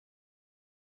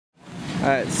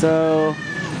Alright, so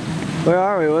where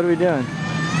are we? What are we doing?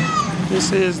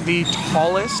 This is the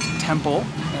tallest temple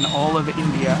in all of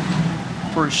India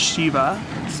for Shiva.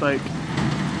 It's like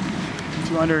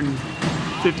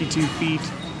 252 feet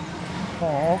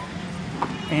tall.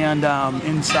 And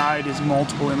inside is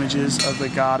multiple images of the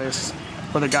goddess,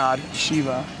 or the god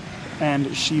Shiva.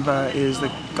 And Shiva is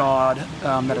the god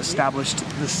that established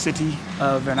the city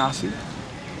of Varanasi.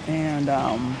 And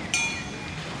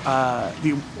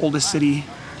the oldest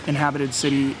inhabited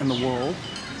city in the world.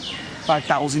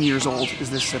 5,000 years old is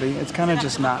this city. It's kind of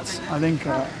just nuts. I think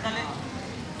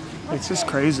it's just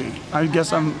crazy. I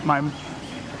guess I'm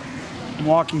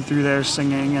walking through there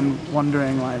singing and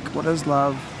wondering, like, what does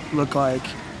love look like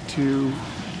to,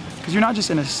 because you're not just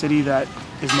in a city that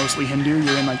is mostly Hindu,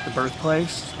 you're in like the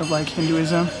birthplace of like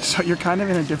Hinduism, so you're kind of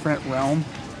in a different realm,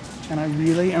 and I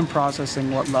really am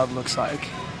processing what love looks like.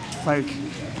 Like,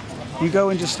 you go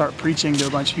and just start preaching to a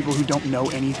bunch of people who don't know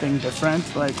anything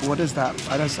different. Like, what is that?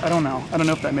 I don't know. I don't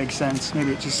know if that makes sense.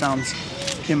 Maybe it just sounds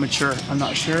immature. I'm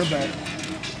not sure, but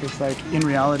it's like, in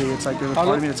reality, it's like, there's a part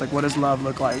of me that's like, what does love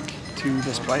look like to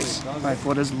this place? Like,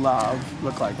 what does love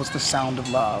look like? What's the sound of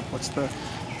love? What's the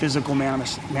physical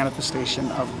manifestation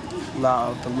of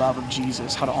love, the love of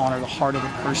Jesus, how to honor the heart of the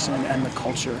person and the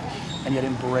culture, and yet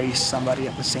embrace somebody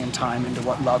at the same time into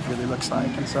what love really looks like.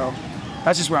 And so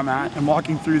that's just where I'm at. And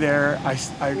walking through there, I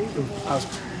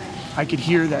could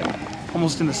hear that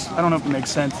almost in this, I don't know if it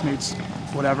makes sense, maybe it's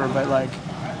whatever, but like,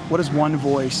 what is one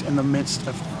voice in the midst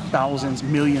of thousands,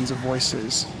 millions of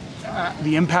voices?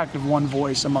 The impact of one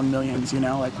voice among millions, you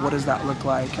know, like, what does that look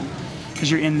like? And because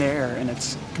you're in there and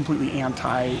it's completely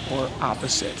anti or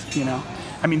opposite, you know?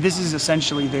 I mean, this is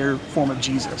essentially their form of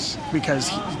Jesus, because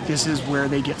this is where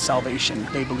they get salvation.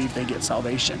 They believe they get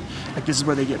salvation. Like, this is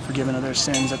where they get forgiven of their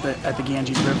sins at the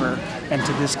Ganges River, and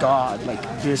to this God, like,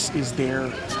 this is their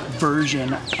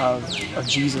version of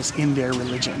Jesus in their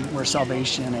religion, where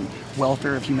salvation and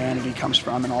welfare of humanity comes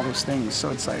from and all those things. So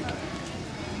it's like,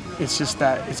 it's just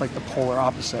that, it's like the polar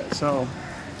opposite. So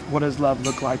what does love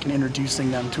look like, and introducing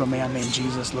them to a man named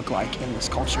Jesus look like in this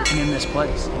culture and in this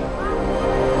place?